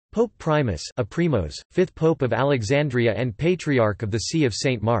Pope Primus, a Primos, 5th Pope of Alexandria and Patriarch of the See of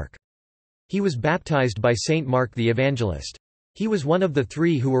St. Mark. He was baptized by St. Mark the Evangelist. He was one of the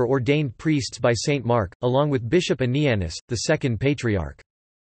 3 who were ordained priests by St. Mark, along with Bishop Aeneanus, the second Patriarch.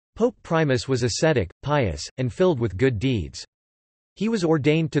 Pope Primus was ascetic, pious, and filled with good deeds. He was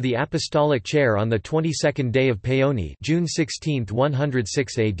ordained to the apostolic chair on the 22nd day of Paoni, June 16,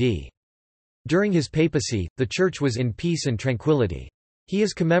 106 AD. During his papacy, the Church was in peace and tranquility. He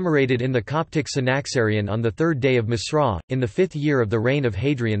is commemorated in the Coptic Synaxarion on the 3rd day of Misra, in the 5th year of the reign of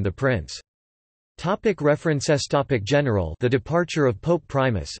Hadrian the Prince. References General. The departure of Pope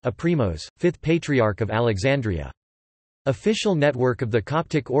Primus, a Primos, 5th Patriarch of Alexandria. Official network of the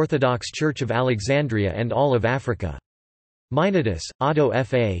Coptic Orthodox Church of Alexandria and all of Africa. Minidis, Otto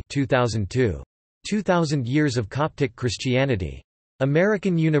F.A. 2002. 2000 Years of Coptic Christianity.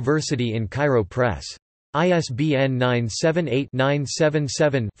 American University in Cairo Press. ISBN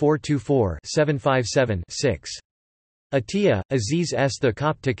 978-977-424-757-6. Atiyah, Aziz S. The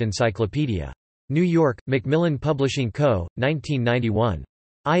Coptic Encyclopedia. New York, Macmillan Publishing Co., 1991.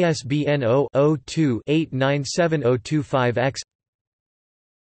 ISBN 0-02-897025-X.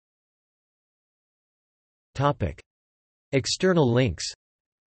 External links.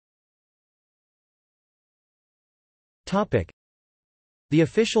 The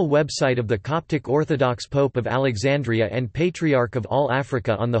official website of the Coptic Orthodox Pope of Alexandria and Patriarch of all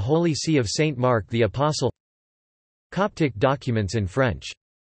Africa on the Holy See of St. Mark the Apostle. Coptic documents in French.